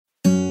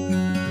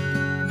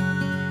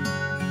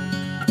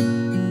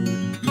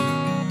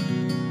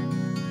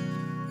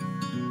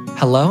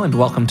Hello and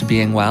welcome to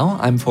Being Well.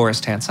 I'm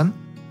Forrest Hansen.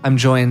 I'm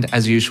joined,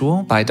 as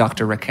usual, by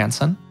Dr. Rick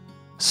Hansen.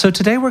 So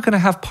today we're going to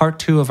have part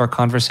 2 of our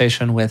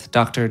conversation with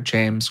Dr.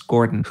 James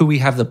Gordon, who we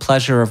have the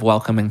pleasure of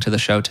welcoming to the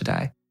show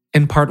today.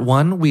 In part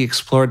 1, we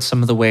explored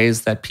some of the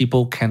ways that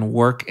people can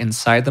work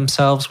inside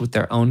themselves with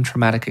their own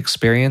traumatic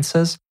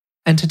experiences.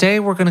 And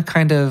today we're going to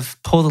kind of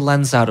pull the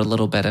lens out a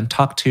little bit and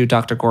talk to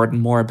Dr.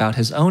 Gordon more about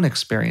his own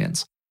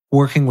experience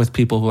working with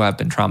people who have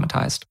been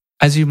traumatized.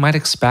 As you might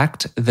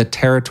expect, the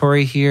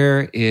territory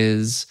here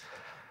is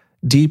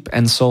deep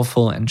and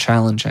soulful and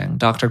challenging.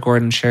 Dr.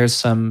 Gordon shares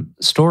some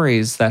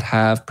stories that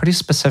have pretty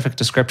specific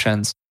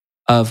descriptions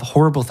of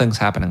horrible things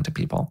happening to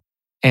people.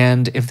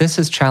 And if this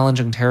is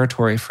challenging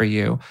territory for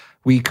you,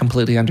 we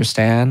completely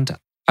understand.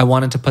 I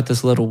wanted to put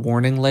this little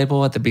warning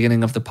label at the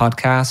beginning of the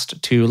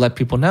podcast to let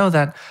people know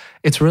that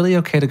it's really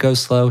okay to go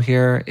slow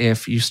here.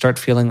 If you start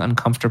feeling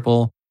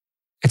uncomfortable,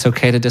 it's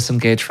okay to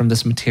disengage from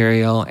this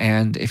material.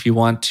 And if you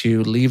want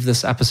to leave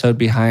this episode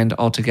behind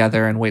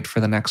altogether and wait for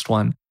the next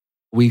one,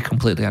 we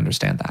completely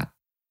understand that.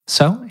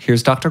 So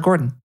here's Dr.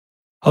 Gordon.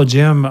 Oh,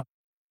 Jim,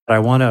 I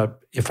want to,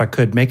 if I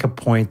could, make a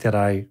point that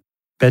I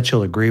bet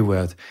you'll agree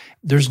with.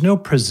 There's no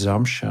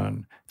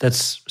presumption that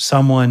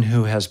someone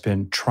who has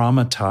been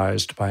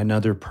traumatized by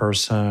another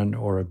person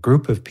or a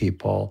group of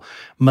people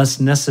must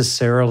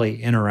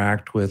necessarily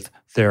interact with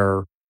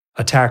their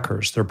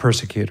attackers, their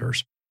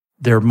persecutors.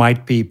 There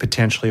might be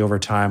potentially over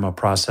time a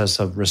process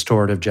of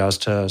restorative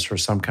justice or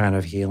some kind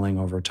of healing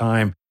over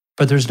time,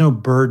 but there's no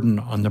burden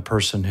on the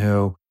person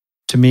who,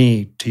 to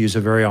me, to use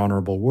a very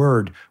honorable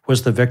word,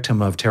 was the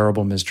victim of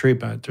terrible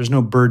mistreatment. There's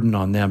no burden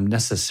on them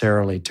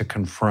necessarily to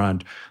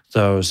confront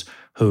those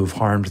who've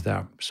harmed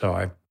them.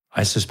 So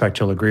I suspect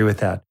you'll agree with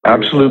that.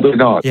 Absolutely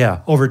not.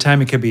 Yeah, over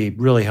time it could be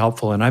really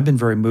helpful. And I've been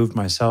very moved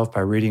myself by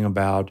reading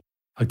about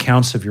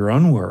accounts of your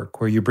own work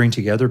where you bring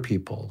together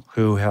people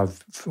who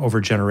have, over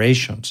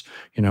generations,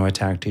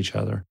 attacked each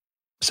other.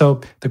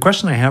 So the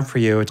question I have for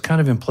you, it's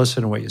kind of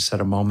implicit in what you said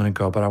a moment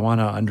ago, but I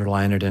want to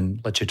underline it and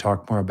let you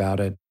talk more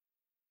about it,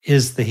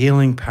 is the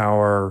healing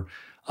power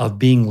of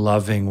being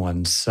loving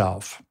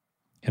oneself.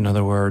 In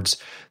other words,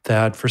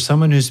 that for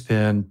someone who's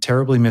been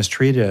terribly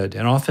mistreated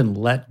and often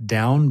let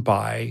down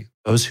by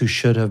those who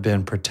should have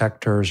been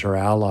protectors or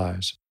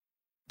allies,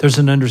 there's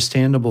an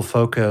understandable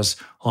focus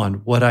on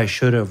what I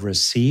should have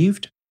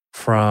received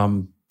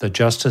from the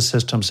justice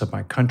systems of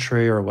my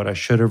country or what I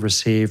should have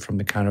received from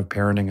the kind of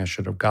parenting I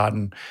should have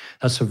gotten.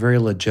 That's a very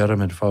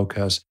legitimate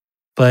focus.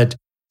 But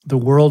the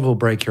world will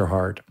break your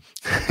heart.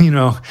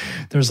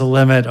 There's a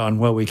limit on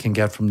what we can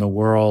get from the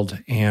world,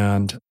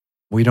 and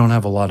we don't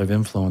have a lot of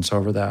influence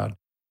over that.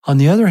 On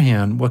the other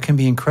hand, what can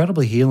be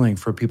incredibly healing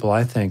for people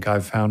I think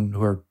I've found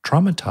who are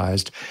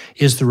traumatized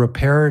is the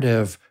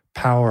reparative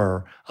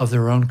power of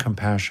their own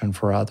compassion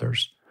for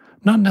others.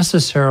 Not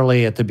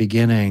necessarily at the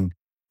beginning,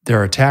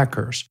 their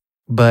attackers,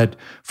 but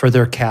for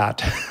their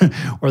cat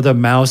or the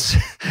mouse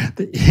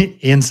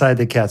inside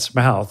the cat's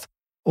mouth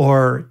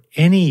or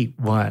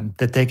anyone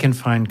that they can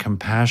find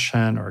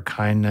compassion or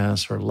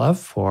kindness or love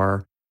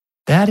for.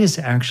 That is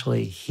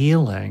actually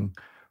healing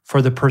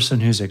for the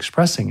person who's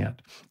expressing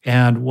it.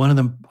 And one of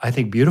the, I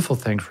think, beautiful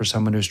things for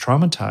someone who's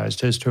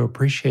traumatized is to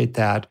appreciate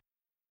that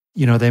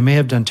they may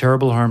have done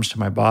terrible harms to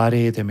my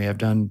body. They may have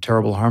done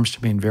terrible harms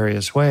to me in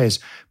various ways,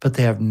 but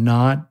they have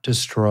not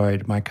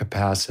destroyed my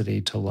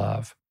capacity to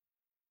love.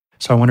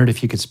 So I wondered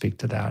if you could speak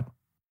to that.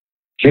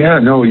 Yeah,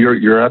 no,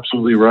 you're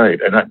absolutely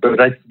right.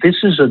 This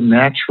is a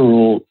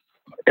natural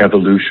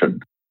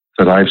evolution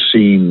that I've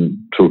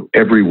seen to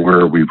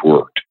everywhere we've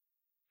worked.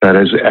 That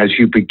as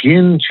you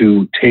begin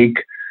to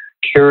take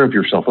care of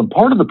yourself, and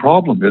part of the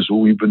problem is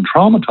when we've been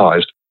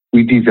traumatized,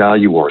 we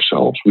devalue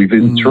ourselves. We've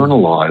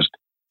internalized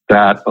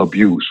that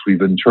abuse. We've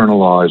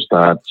internalized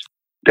that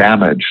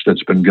damage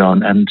that's been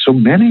done. And so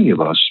many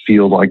of us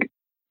feel like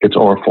it's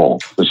our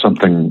fault. There's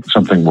something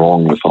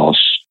wrong with us.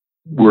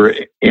 We're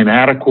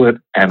inadequate.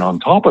 And on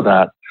top of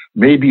that,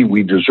 maybe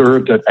we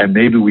deserved it and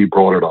maybe we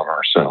brought it on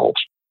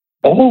ourselves.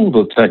 All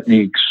the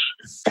techniques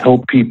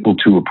help people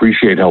to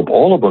help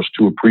all of us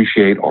to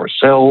appreciate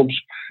ourselves,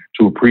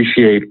 to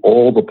appreciate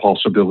all the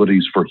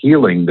possibilities for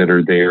healing that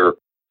are there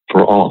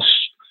for us.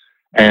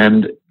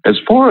 And as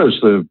far as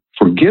the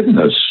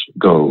forgiveness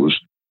goes,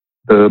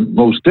 the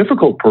most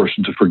difficult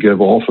person to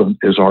forgive often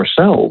is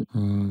ourselves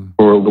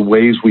for the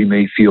ways we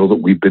may feel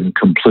that we've been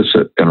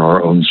complicit in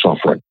our own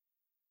suffering.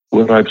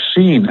 What I've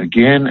seen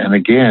again and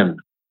again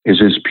is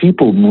as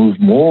people move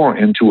more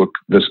into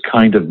this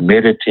kind of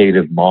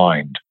meditative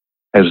mind,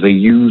 as they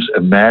use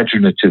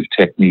imaginative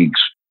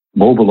techniques,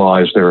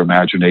 mobilize their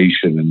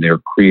imagination and their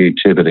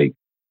creativity,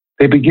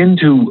 they begin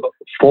to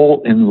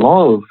fall in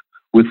love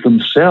with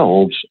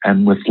themselves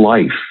and with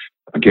life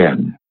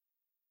again.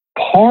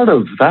 Part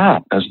of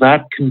that, as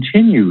that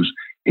continues,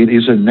 it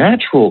is a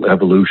natural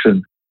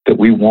evolution that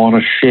we want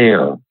to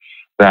share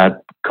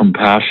that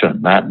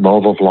compassion, that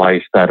love of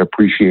life, that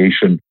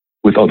appreciation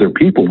with other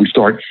people. We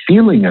start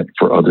feeling it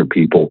for other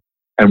people,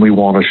 and we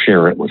want to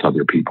share it with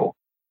other people.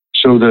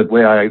 So the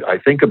way I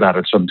think about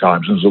it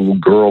sometimes, there's a little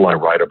girl I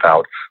write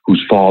about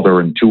whose father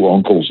and two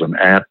uncles and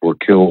aunt were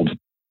killed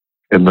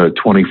in the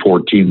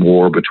 2014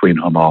 war between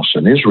Hamas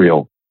and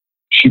Israel.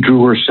 She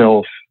drew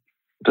herself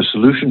the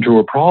solution to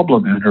her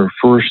problem in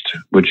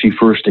when she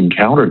first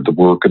encountered the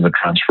work and the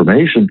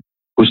transformation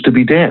was to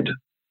be dead.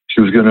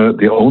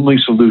 The only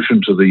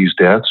solution to these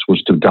deaths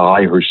was to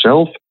die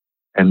herself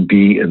and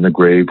be in the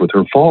grave with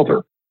her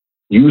father.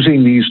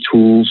 Using these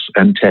tools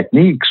and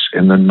techniques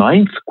in the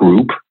 9th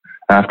group,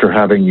 after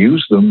having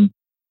used them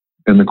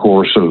in the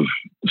course of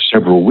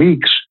several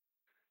weeks,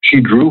 she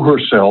drew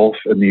herself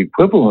and the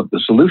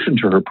solution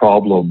to her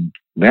problem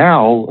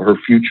now, her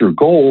future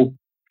goal,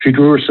 she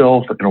drew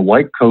herself in a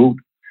white coat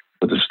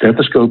with a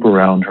stethoscope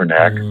around her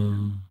neck,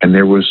 and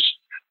there was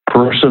a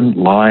person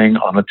lying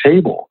on a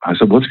table. I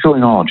said, "What's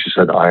going on?" She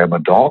said, "I am a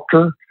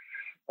doctor.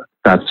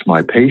 That's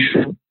my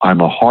patient. I'm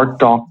a heart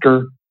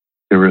doctor.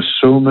 There are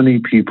so many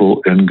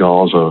people in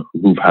Gaza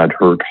who've had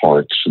hurt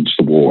hearts since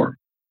the war."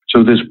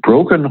 So this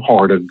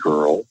broken-hearted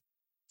girl,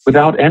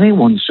 without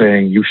anyone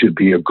saying you should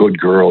be a good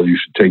girl, you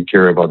should take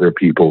care of other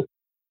people,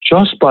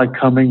 just by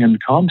coming in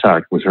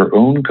contact with her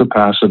own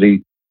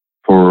capacity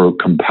for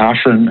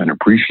compassion and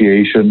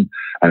appreciation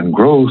and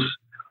growth,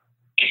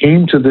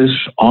 came to this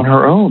on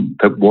her own,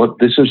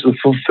 this is the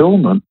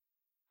fulfillment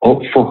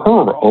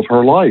for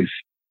her life.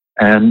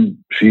 And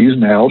she's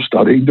now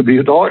studying to be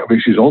a doctor. I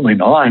mean, she's only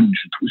 9.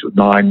 She was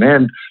 9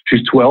 then.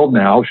 She's 12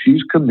 now.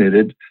 She's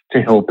committed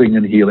to helping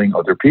and healing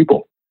other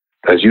people.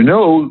 As you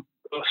know,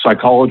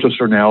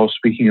 psychologists are now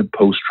speaking of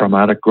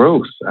post-traumatic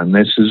growth, and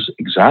this is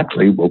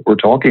exactly what we're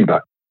talking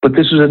about. But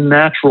this is a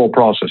natural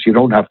process. You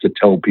don't have to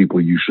tell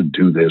people you should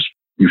do this.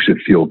 You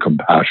should feel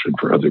compassion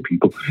for other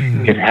people.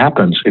 It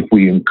happens if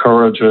we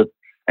encourage it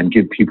and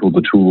give people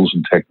the tools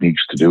and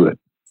techniques to do it.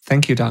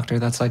 Thank you, Doctor.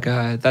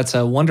 That's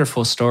a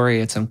wonderful story.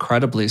 It's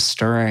incredibly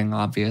stirring,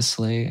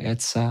 obviously.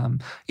 It's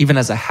even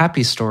as a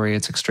happy story,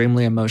 it's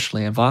extremely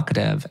emotionally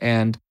evocative.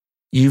 And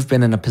you've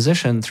been in a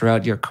position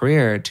throughout your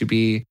career to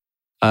be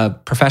a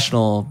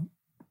professional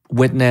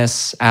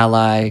witness,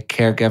 ally,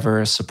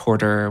 caregiver,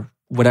 supporter,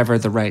 whatever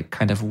the right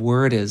kind of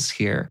word is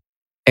here.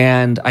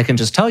 And I can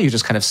just tell you,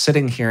 just kind of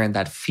sitting here in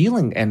that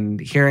feeling and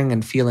hearing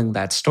and feeling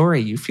that story,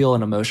 you feel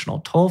an emotional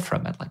toll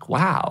from it. Like,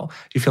 wow,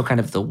 you feel kind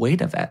of the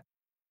weight of it.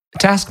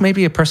 To ask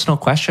maybe a personal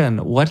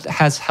question, what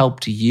has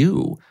helped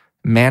you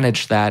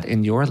manage that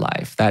in your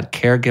life, that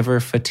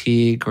caregiver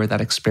fatigue or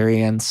that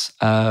experience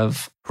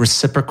of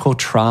reciprocal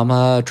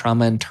trauma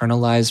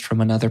internalized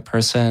from another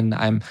person?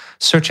 I'm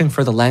searching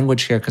for the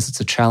language here because it's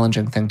a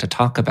challenging thing to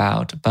talk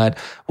about, but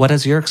what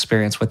has your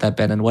experience with that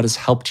been, and what has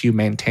helped you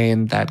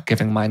maintain that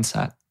giving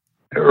mindset?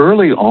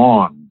 Early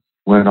on,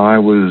 when I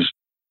was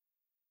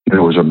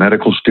a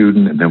medical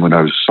student, and then when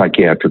I was a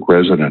psychiatric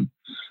resident,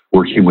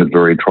 working with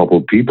very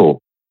troubled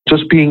people,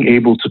 just being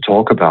able to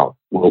talk about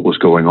what was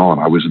going on.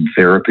 I was in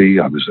therapy,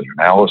 I was in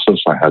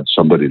analysis, I had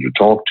somebody to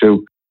talk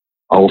to.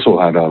 I also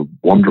had a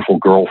wonderful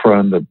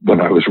girlfriend that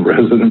when I was a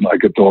resident, I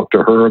could talk to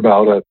her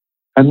about it.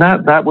 And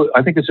that was,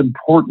 I think it's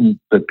important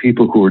that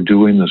people who are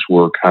doing this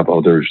work have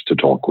others to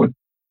talk with.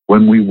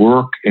 When we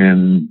work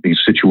in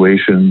these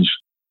situations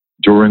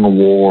during a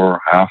war,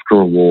 after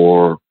a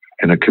war,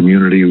 in a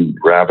community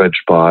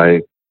ravaged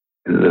by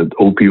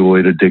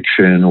opioid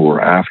addiction,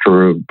 or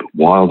after a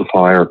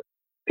wildfire,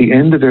 the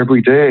end of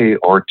every day,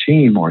 our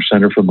team, our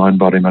Center for Mind,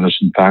 Body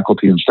Medicine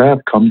faculty and staff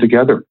come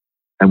together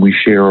and we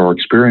share our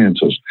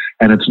experiences.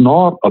 And it's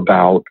not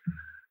about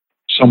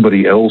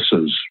somebody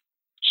else's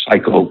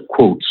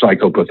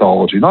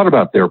psychopathology, not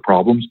about their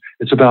problems.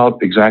 It's about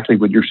exactly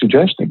what you're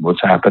suggesting,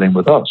 what's happening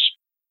with us.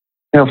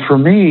 Now, for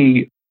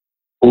me,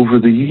 over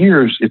the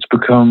years, it's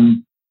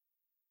become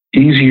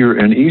easier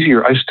and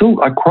easier.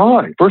 I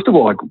cry. First of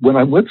all, like when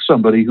I'm with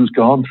somebody who's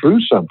gone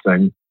through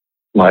something,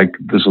 like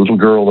this little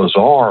girl,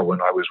 Azar,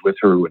 when I was with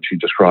her, when she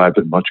described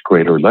at much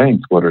greater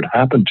length what had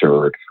happened to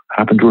her,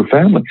 happened to her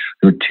family.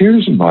 There were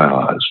tears in my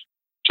eyes.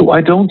 So I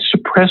don't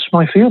suppress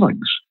my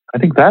feelings. I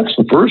think that's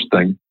the first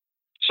thing.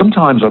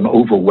 Sometimes I'm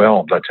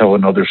overwhelmed. I tell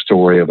another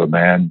story of a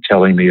man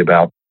telling me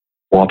about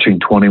watching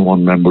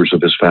 21 members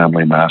of his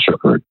family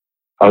massacred.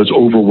 I was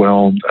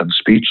overwhelmed and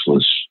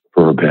speechless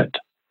for a bit.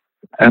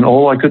 And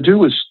all I could do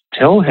was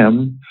tell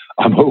him,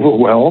 I'm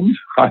overwhelmed.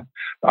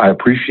 I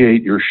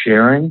appreciate your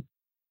sharing.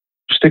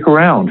 Stick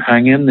around,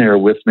 hang in there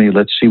with me.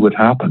 Let's see what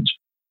happens.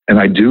 And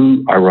I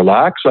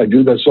relax. I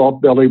do the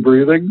soft belly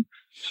breathing.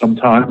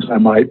 Sometimes I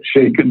might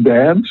shake and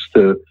dance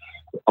to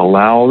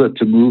allow it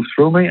to move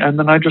through me. And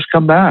then I just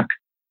come back.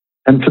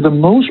 And for the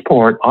most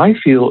part, I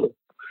feel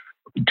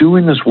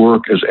doing this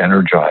work is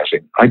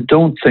energizing. I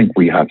don't think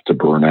we have to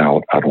burn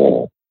out at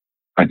all.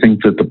 I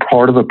think that the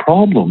part of the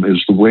problem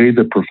is the way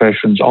that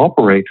professions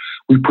operate.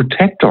 We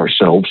protect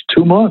ourselves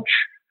too much.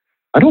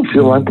 I don't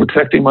feel I'm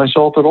protecting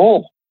myself at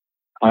all.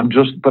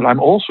 But I'm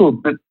also a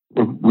bit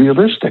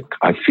realistic.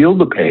 I feel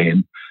the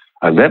pain.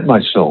 I let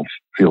myself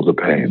feel the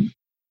pain.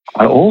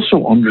 I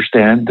also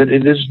understand that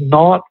it is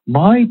not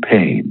my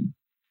pain.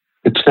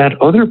 It's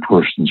that other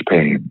person's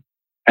pain.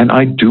 And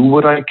I do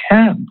what I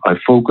can. I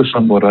focus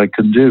on what I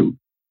can do.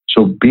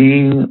 So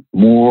being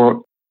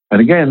more,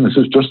 and again, this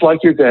is just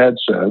like your dad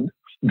said,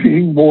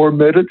 being more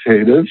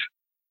meditative,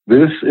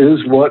 this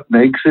is what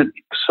makes it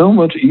so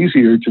much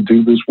easier to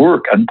do this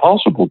work and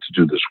possible to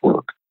do this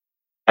work.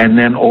 And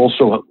then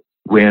also,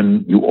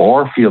 when you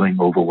are feeling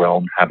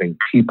overwhelmed, having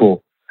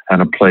people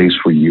and a place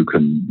where you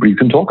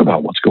can talk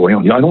about what's going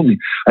on. I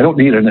don't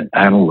need an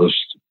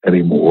analyst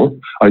anymore.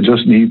 I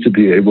just need to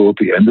be able, at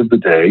the end of the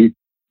day,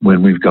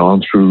 when we've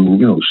gone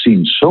through,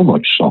 seen so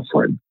much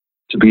suffering,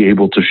 to be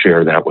able to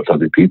share that with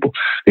other people.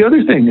 The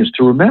other thing is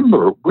to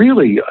remember,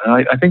 really,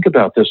 I think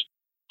about this,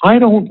 I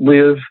don't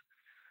live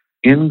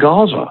in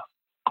Gaza.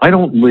 I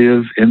don't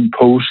live in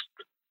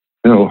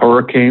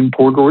Hurricane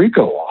Puerto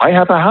Rico. I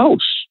have a house.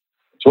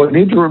 So I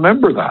need to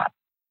remember that.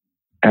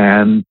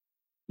 And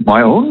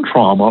my own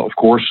trauma, of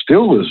course,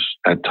 still is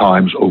at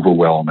times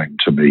overwhelming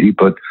to me,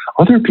 but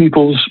other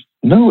people's,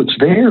 no, it's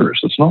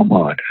theirs. It's not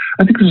mine.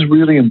 I think this is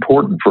really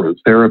important for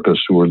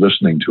therapists who are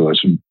listening to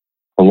us. And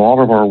a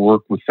lot of our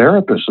work with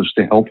therapists is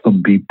to help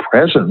them be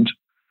present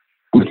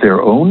with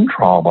their own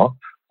trauma,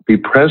 be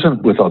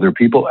present with other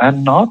people,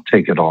 and not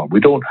take it on. We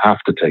don't have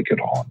to take it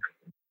on.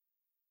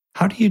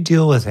 How do you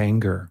deal with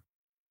anger?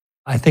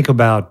 I think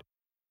about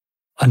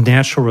a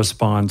natural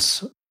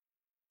response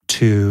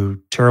to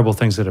terrible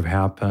things that have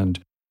happened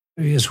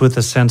is with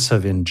a sense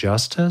of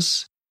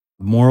injustice,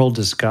 moral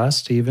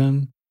disgust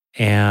even,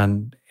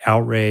 and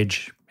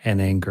outrage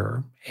and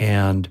anger.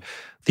 And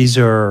these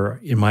are,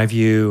 in my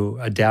view,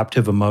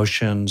 adaptive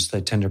emotions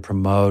that tend to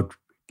promote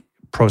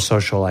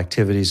pro-social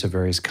activities of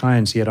various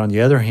kinds. Yet on the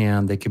other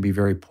hand, they can be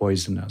very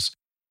poisonous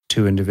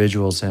to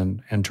individuals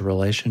and to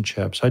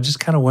relationships. So I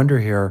just kind of wonder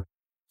here,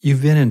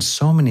 you've been in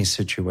so many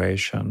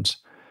situations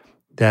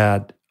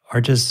that are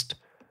just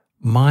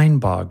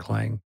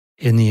mind-boggling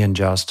in the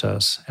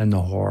injustice and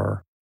the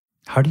horror.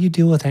 How do you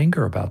deal with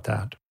anger about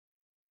that?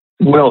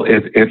 Well,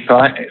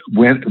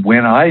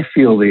 when I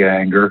feel the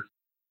anger,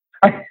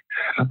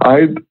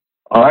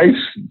 I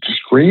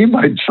scream,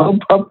 I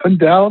jump up and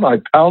down,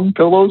 I pound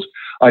pillows,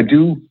 I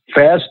do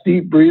fast,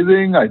 deep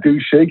breathing, I do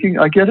shaking,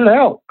 I get it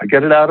out. I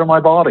get it out of my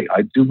body.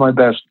 I do my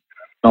best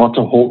not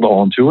to hold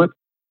on to it,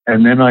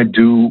 and then I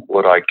do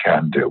what I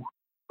can do.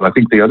 I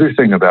think the other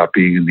thing about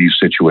being in these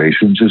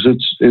situations is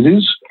it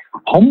is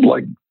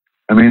humbling.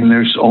 I mean,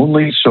 there's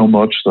only so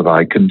much that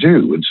I can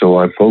do, and so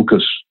I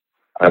focus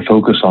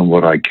on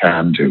what I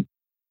can do.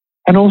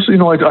 And also,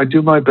 I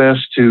do my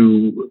best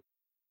to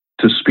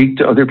speak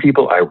to other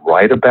people. I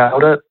write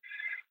about it.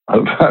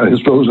 I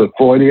suppose a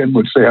Freudian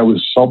would say I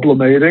was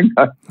sublimating,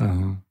 but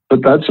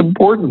that's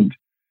important.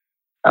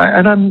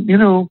 And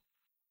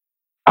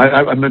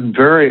I've been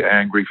very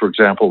angry, for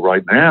example,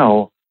 right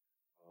now.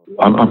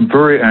 I'm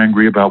very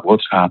angry about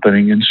what's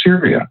happening in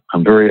Syria.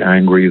 I'm very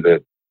angry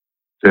that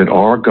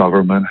our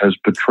government has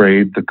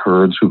betrayed the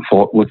Kurds who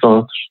fought with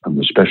us and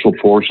the special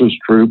forces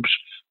troops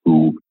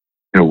who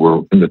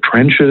were in the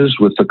trenches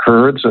with the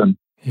Kurds and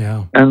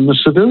the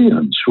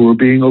civilians who are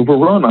being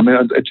overrun. I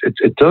mean,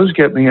 it does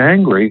get me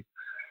angry.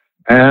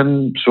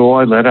 And so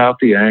I let out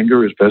the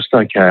anger as best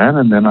I can,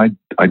 and then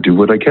I do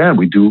what I can.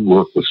 We do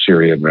work with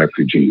Syrian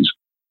refugees.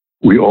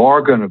 We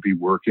are going to be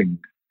working,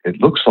 it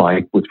looks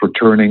like, with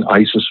returning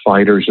ISIS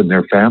fighters and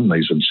their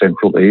families in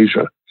Central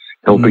Asia,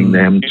 helping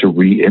them to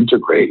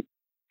reintegrate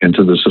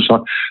into the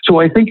society. So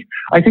I think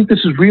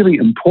this is really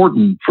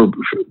important for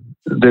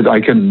that I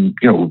can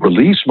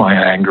release my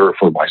anger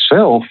for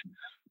myself,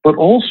 but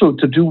also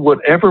to do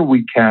whatever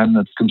we can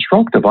that's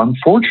constructive. I'm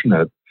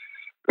fortunate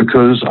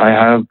because I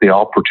have the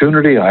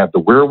opportunity, I have the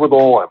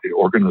wherewithal, I have the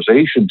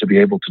organization to be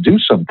able to do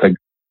something.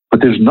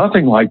 But there's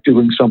nothing like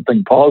doing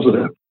something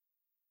positive.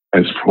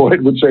 As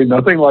Freud would say,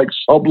 nothing like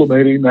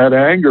sublimating that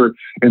anger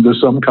into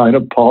some kind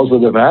of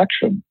positive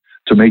action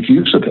to make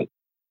use of it.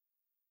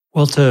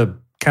 Well, to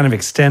kind of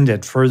extend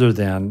it further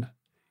then,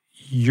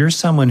 you're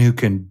someone who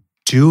can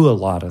do a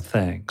lot of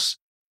things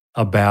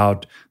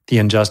about the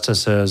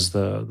injustices,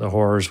 the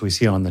horrors we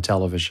see on the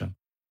television.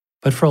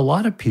 But for a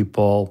lot of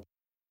people,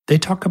 they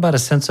talk about a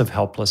sense of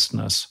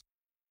helplessness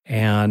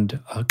and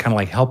kind of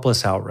like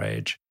helpless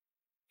outrage.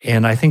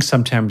 And I think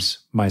sometimes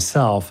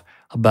myself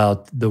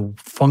about the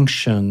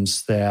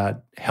functions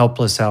that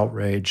helpless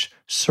outrage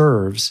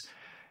serves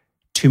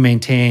to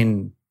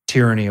maintain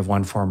tyranny of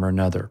one form or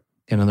another.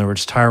 In other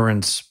words,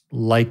 tyrants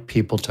like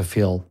people to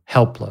feel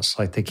helpless,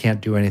 like they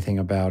can't do anything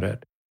about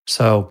it.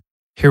 So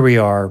here we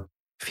are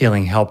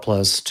feeling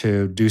helpless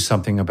to do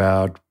something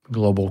about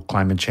global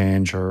climate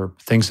change or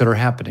things that are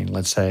happening,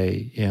 let's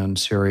say in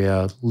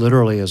Syria,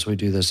 literally as we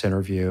do this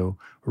interview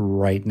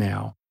right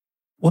now.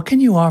 What can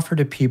you offer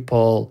to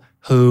people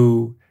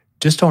who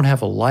just don't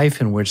have a life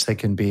in which they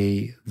can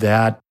be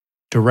that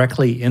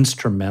directly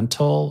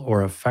instrumental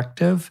or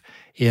effective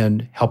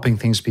in helping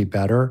things be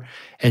better,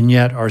 and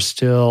yet are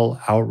still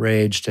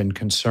outraged and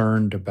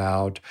concerned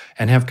about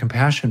and have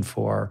compassion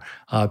for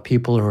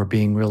people who are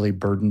being really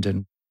burdened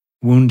and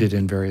wounded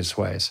in various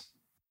ways?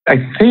 I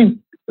think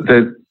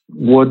that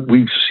what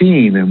we've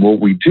seen and what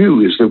we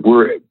do is that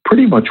we're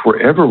pretty much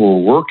wherever we're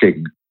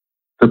working,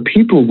 the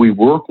people we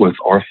work with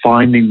are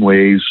finding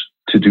ways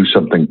to do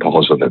something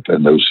positive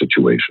in those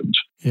situations.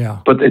 Yeah.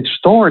 But it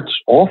starts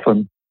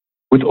often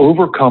with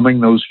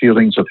overcoming those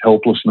feelings of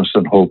helplessness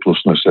and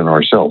hopelessness in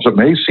ourselves. It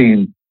may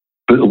seem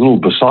a little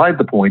beside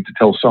the point to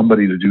tell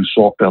somebody to do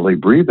soft belly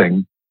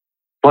breathing,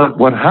 but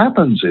what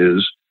happens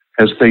is,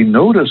 as they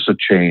notice a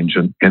change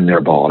in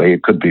their body,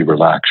 it could be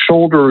relaxed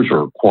shoulders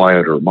or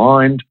quieter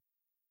mind,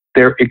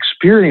 they're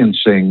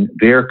experiencing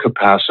their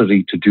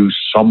capacity to do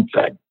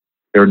something.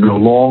 They're no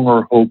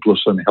longer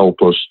hopeless and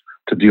helpless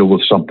to deal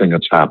with something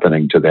that's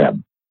happening to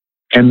them.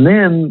 And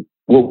then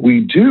what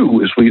we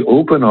do is we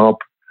open up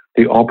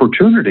the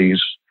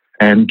opportunities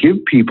and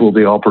give people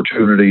the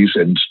opportunities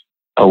and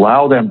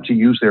allow them to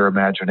use their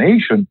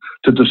imagination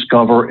to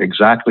discover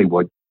exactly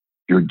what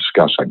you're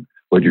discussing,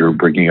 what you're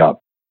bringing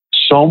up,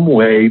 some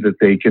way that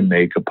they can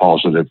make a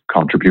positive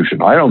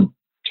contribution. I don't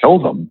tell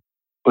them,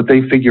 but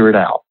they figure it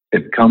out.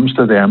 It comes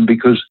to them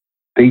because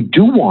they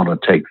do want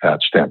to take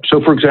that step.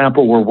 So, for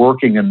example, we're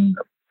working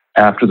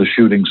after the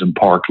shootings in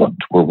Parkland,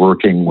 we're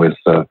working with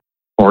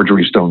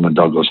Marjorie Stoneman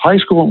Douglas High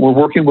School, and we're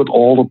working with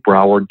all of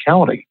Broward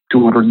County,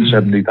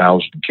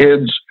 270,000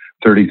 kids,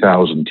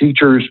 30,000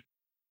 teachers.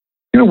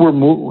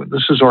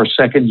 This is our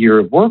second year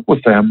of work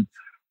with them.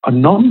 A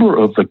number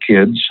of the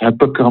kids have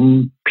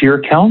become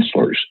peer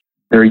counselors.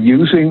 They're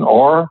using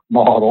our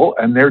model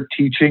and they're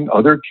teaching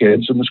other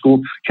kids in the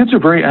school. Kids are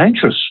very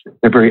anxious.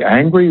 They're very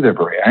angry. They're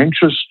very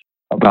anxious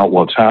about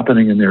what's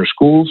happening in their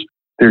schools.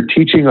 They're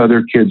teaching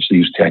other kids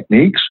these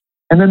techniques.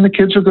 And then the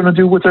kids are going to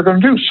do what they're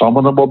going to do. Some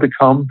of them will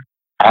become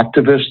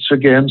activists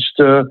against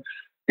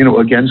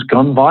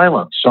gun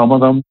violence. Some of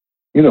them,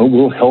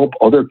 will help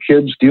other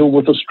kids deal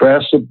with the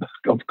stress of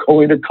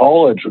going to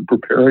college and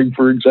preparing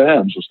for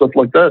exams and stuff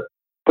like that.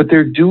 But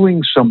they're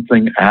doing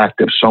something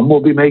active. Some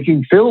will be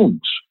making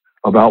films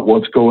about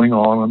what's going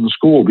on in the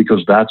school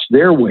because that's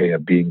their way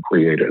of being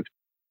creative.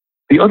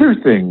 The other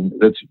thing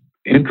that's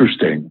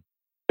interesting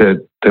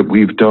that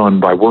we've done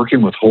by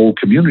working with whole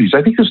communities,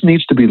 I think this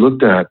needs to be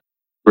looked at,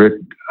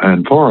 Rick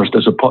and Forrest,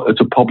 as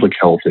it's a public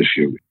health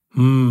issue.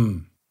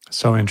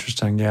 So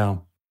interesting, yeah.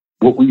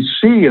 What we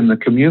see in the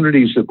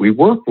communities that we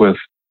work with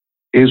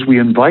is we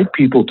invite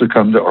people to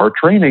come to our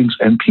trainings,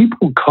 and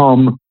people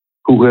come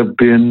who have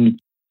been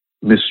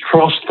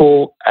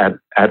mistrustful, at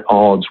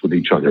odds with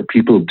each other,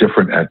 people of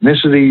different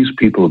ethnicities,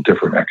 people of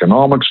different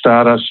economic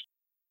status,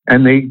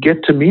 and they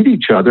get to meet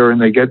each other, and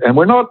we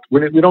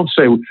don't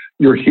say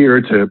you're here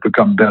to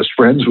become best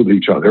friends with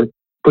each other,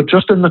 but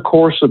just in the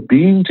course of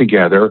being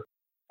together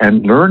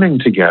and learning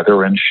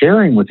together and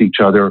sharing with each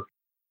other,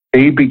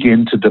 they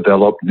begin to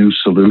develop new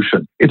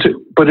solutions.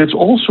 But it's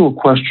also a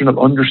question of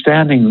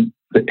understanding,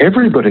 that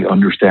everybody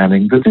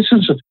understanding that this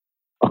is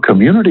a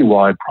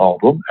community-wide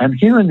problem, and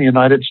here in the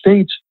United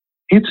States,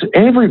 it's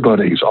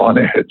everybody's on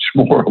edge,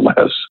 more or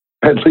less,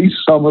 at least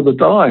some of the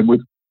time.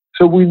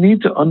 So we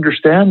need to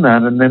understand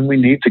that, and then we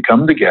need to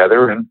come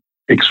together and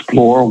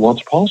explore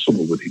what's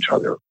possible with each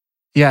other.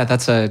 Yeah,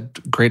 that's a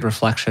great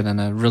reflection and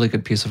a really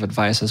good piece of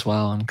advice as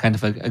well, and kind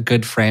of a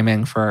good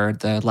framing for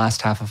the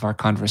last half of our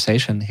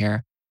conversation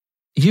here.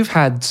 You've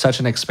had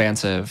such an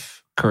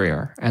expansive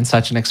career and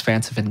such an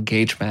expansive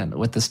engagement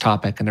with this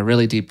topic in a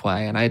really deep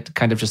way. And I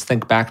kind of just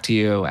think back to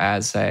you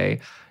as a,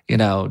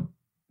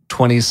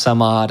 20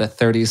 some odd, a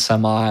 30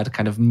 some odd,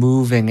 kind of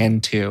moving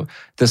into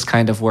this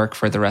kind of work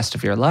for the rest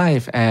of your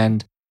life.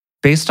 And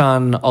based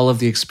on all of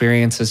the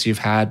experiences you've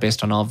had,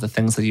 based on all of the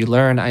things that you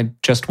learn, I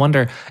just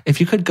wonder if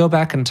you could go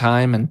back in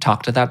time and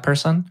talk to that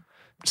person,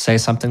 say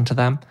something to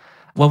them,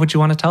 what would you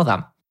want to tell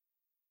them?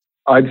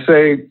 I'd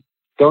say,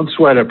 don't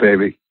sweat it,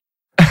 baby.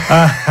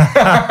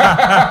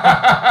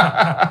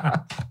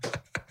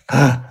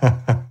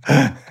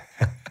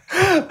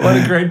 What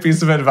a great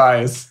piece of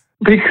advice.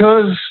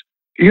 Because,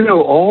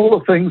 all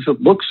the things that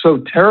look so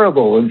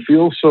terrible and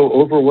feel so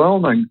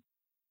overwhelming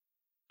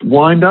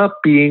wind up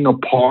being a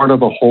part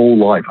of a whole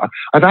life.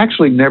 I've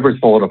actually never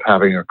thought of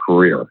having a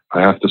career.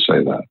 I have to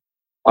say that.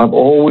 I've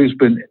always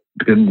been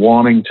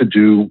wanting to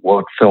do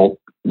what felt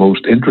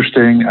most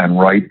interesting and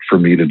right for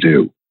me to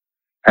do.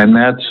 And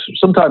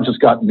sometimes it's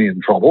gotten me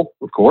in trouble,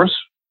 of course,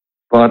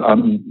 but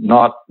I'm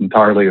not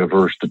entirely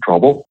averse to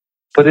trouble.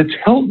 But it's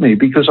helped me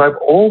because I've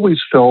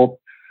always felt,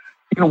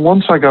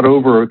 once I got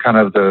over kind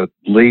of the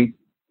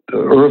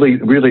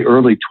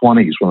early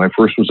 20s, when I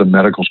first was in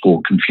medical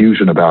school,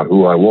 confusion about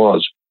who I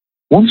was.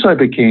 Once I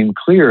became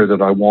clear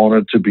that I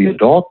wanted to be a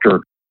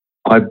doctor,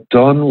 I've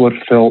done what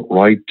felt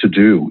right to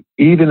do,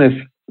 even if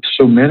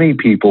so many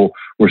people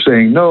were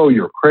saying, no,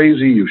 you're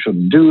crazy, you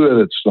shouldn't do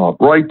it, it's not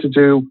right to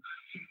do.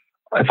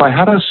 If I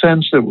had a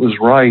sense that it was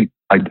right,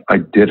 I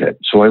did it.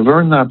 So I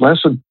learned that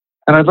lesson.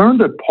 And I learned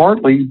it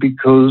partly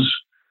because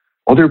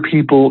other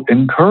people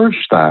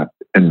encouraged that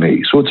in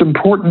me. So it's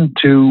important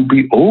to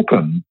be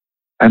open.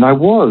 And I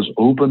was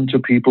open to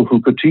people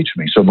who could teach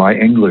me. So my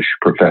English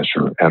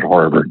professor at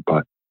Harvard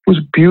was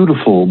a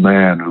beautiful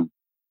man who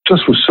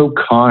just was so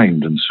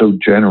kind and so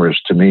generous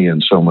to me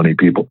and so many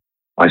people.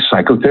 My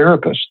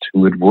psychotherapist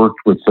who had worked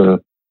who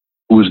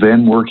was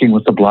then working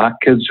with the Black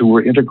kids who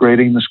were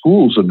integrating the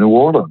schools in New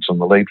Orleans in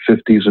the late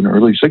 50s and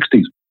early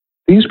 60s.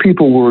 These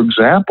people were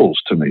examples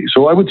to me.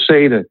 So I would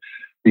say to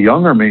the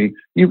younger me,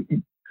 you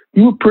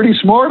were pretty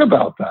smart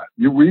about that.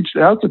 You reached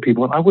out to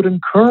people, and I would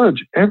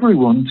encourage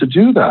everyone to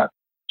do that.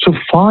 So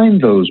find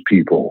those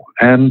people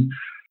and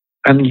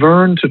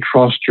learn to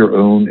trust your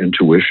own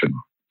intuition.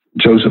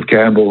 Joseph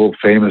Campbell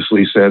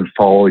famously said,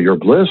 follow your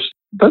bliss.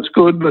 That's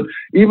good, but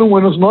even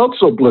when it's not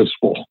so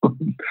blissful,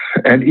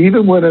 and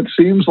even when it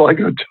seems like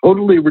a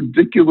totally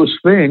ridiculous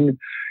thing,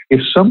 if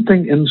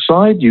something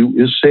inside you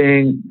is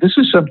saying, this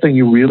is something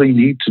you really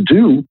need to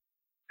do,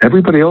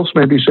 everybody else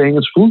may be saying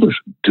it's foolish.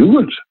 Do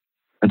it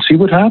and see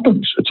what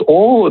happens. It's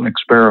all an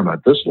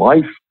experiment. This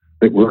life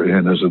that we're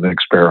in is an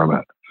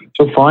experiment.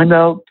 So find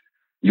out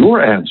your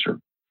answer.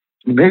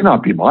 It may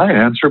not be my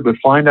answer, but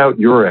find out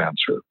your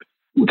answer.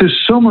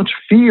 There's so much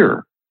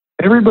fear.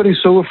 Everybody's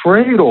so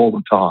afraid all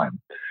the time.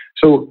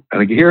 So,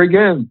 and here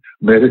again,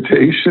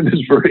 meditation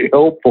is very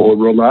helpful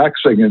and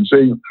relaxing and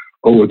saying,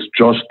 oh, it's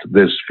just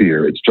this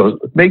fear. It's just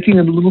making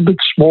it a little bit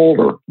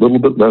smaller, a little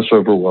bit less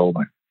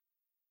overwhelming.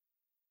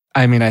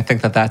 I mean, I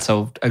think that that's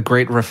a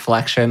great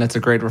reflection. It's a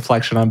great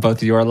reflection on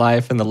both your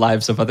life and the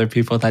lives of other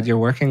people that you're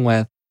working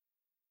with.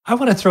 I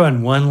want to throw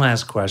in one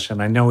last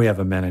question. I know we have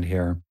a minute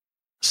here.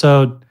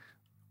 So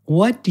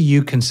what do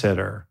you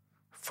consider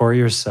for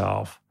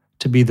yourself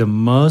to be the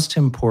most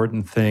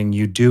important thing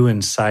you do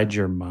inside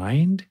your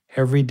mind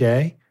every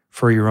day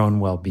for your own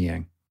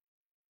well-being?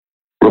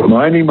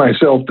 Reminding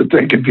myself to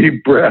take a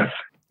deep breath.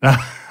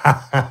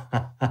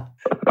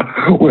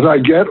 When I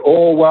get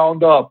all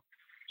wound up,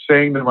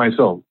 saying to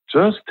myself,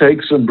 just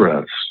take some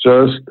breaths,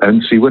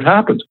 and see what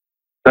happens.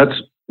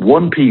 That's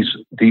one piece.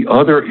 The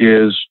other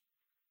is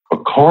a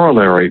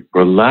corollary.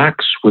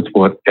 Relax with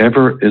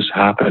whatever is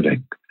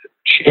happening.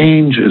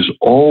 Change is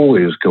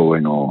always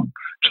going on.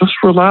 Just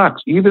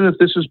relax, even if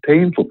this is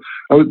painful.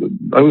 I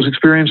was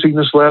experiencing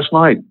this last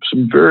night,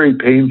 some very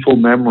painful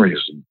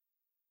memories.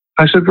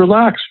 I said,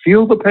 relax,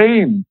 feel the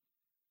pain.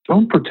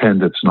 Don't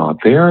pretend it's not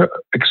there.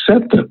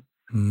 Accept it.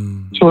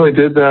 So I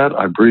did that.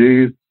 I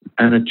breathed,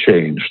 and it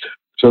changed.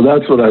 So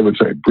that's what I would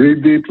say.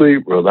 Breathe deeply,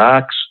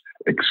 relax,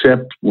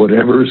 accept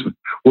whatever is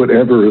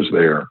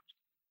there.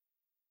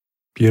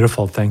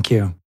 Beautiful. Thank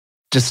you.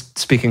 Just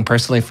speaking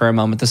personally for a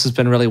moment, this has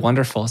been really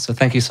wonderful. So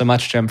thank you so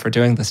much, Jim, for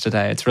doing this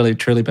today. It's really,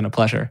 truly been a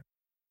pleasure.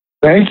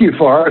 Thank you,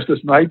 Forrest.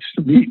 It's nice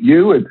to meet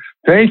you. And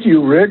thank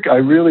you, Rick. I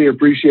really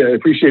appreciate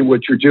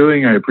what you're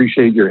doing. I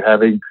appreciate your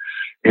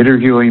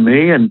interviewing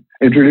me and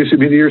introducing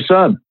me to your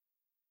son.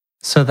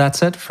 So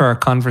that's it for our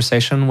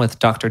conversation with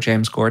Dr.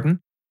 James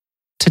Gordon.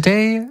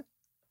 Today,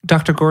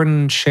 Dr.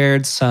 Gordon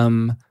shared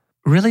some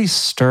really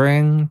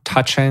stirring,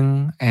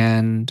 touching,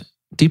 and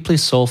deeply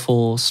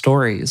soulful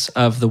stories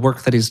of the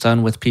work that he's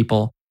done with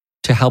people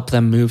to help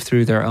them move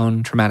through their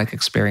own traumatic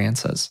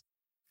experiences.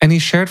 And he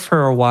shared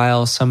for a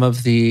while some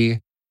of the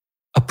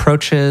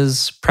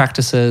approaches,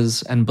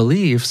 practices, and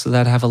beliefs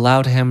that have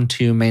allowed him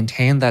to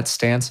maintain that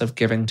stance of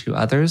giving to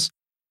others,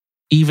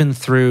 even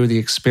through the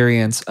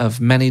experience of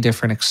many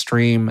different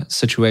extreme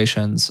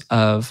situations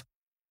of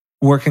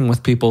working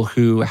with people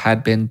who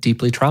had been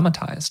deeply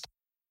traumatized.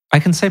 I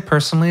can say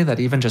personally that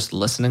even just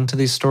listening to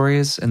these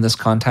stories in this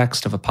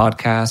context of a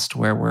podcast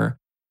where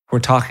we're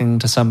talking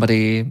to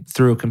somebody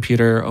through a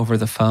computer over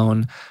the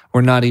phone,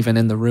 we're not even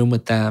in the room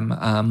with them,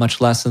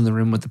 much less in the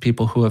room with the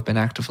people who have been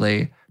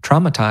actively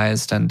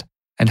traumatized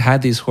and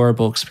had these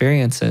horrible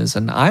experiences,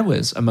 and I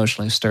was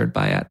emotionally stirred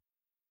by it.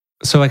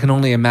 So I can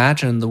only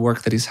imagine the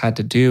work that he's had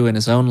to do in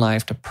his own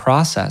life to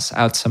process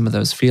out some of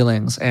those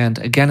feelings. And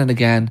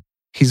again,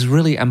 he's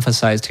really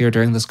emphasized here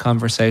during this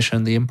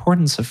conversation the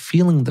importance of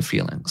feeling the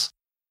feelings,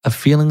 of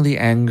feeling the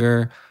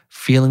anger,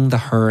 feeling the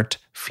hurt,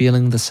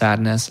 feeling the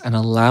sadness, and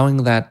allowing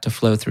that to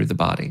flow through the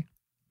body.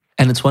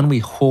 And it's when we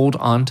hold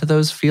on to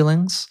those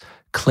feelings,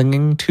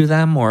 clinging to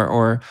them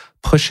or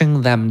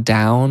pushing them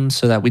down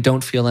so that we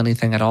don't feel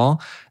anything at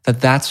all,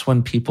 that's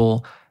when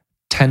people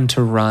tend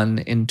to run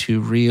into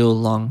real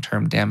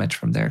long-term damage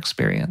from their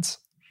experience.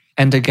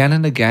 And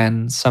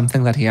again,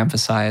 something that he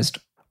emphasized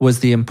was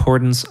the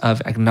importance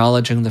of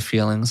acknowledging the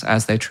feelings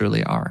as they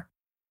truly are.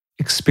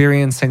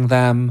 Experiencing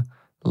them,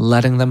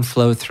 letting them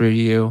flow through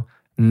you,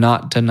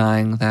 not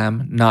denying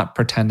them, not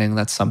pretending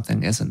that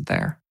something isn't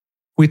there.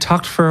 We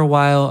talked for a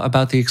while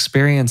about the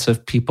experience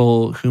of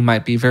people who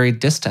might be very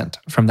distant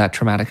from that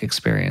traumatic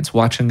experience,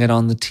 watching it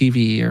on the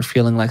TV or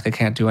feeling like they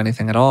can't do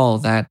anything at all,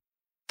 that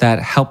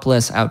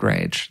helpless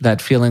outrage,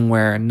 that feeling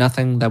where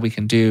nothing that we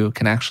can do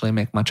can actually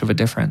make much of a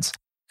difference,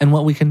 and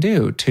what we can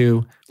do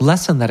to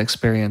lessen that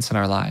experience in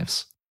our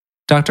lives.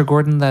 Dr.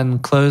 Gordon then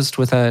closed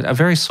with a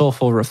very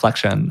soulful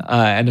reflection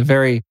and a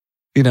very,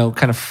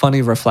 kind of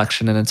funny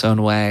reflection in its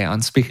own way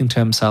on speaking to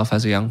himself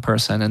as a young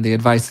person and the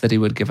advice that he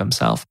would give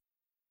himself.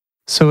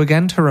 So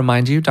again, to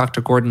remind you,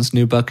 Dr. Gordon's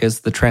new book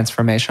is The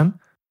Transformation.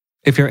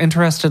 If you're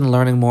interested in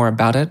learning more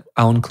about it,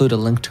 I'll include a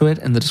link to it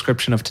in the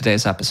description of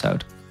today's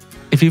episode.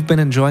 If you've been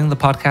enjoying the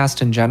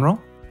podcast in general,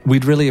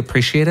 we'd really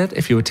appreciate it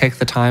if you would take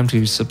the time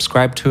to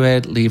subscribe to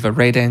it, leave a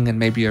rating, and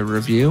maybe a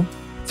review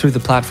through the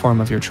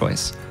platform of your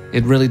choice.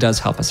 It really does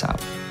help us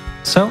out.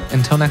 So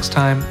until next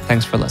time,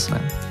 thanks for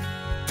listening.